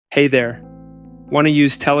Hey there. Want to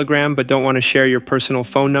use Telegram but don't want to share your personal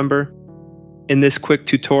phone number? In this quick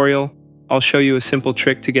tutorial, I'll show you a simple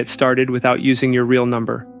trick to get started without using your real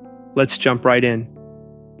number. Let's jump right in.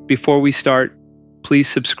 Before we start, please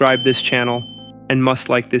subscribe this channel and must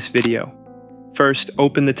like this video. First,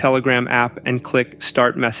 open the Telegram app and click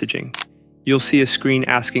Start Messaging. You'll see a screen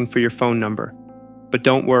asking for your phone number. But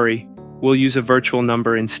don't worry, we'll use a virtual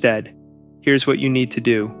number instead. Here's what you need to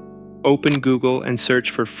do. Open Google and search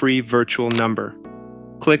for free virtual number.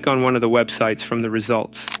 Click on one of the websites from the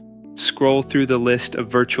results. Scroll through the list of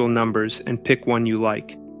virtual numbers and pick one you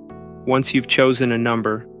like. Once you've chosen a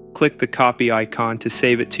number, click the copy icon to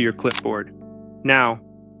save it to your clipboard. Now,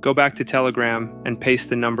 go back to Telegram and paste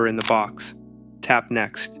the number in the box. Tap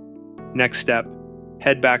Next. Next step,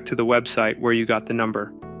 head back to the website where you got the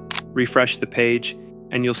number. Refresh the page,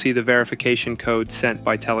 and you'll see the verification code sent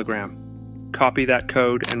by Telegram. Copy that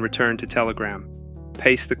code and return to Telegram.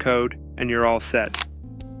 Paste the code, and you're all set.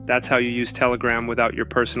 That's how you use Telegram without your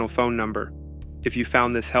personal phone number. If you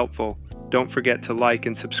found this helpful, don't forget to like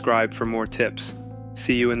and subscribe for more tips.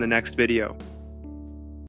 See you in the next video.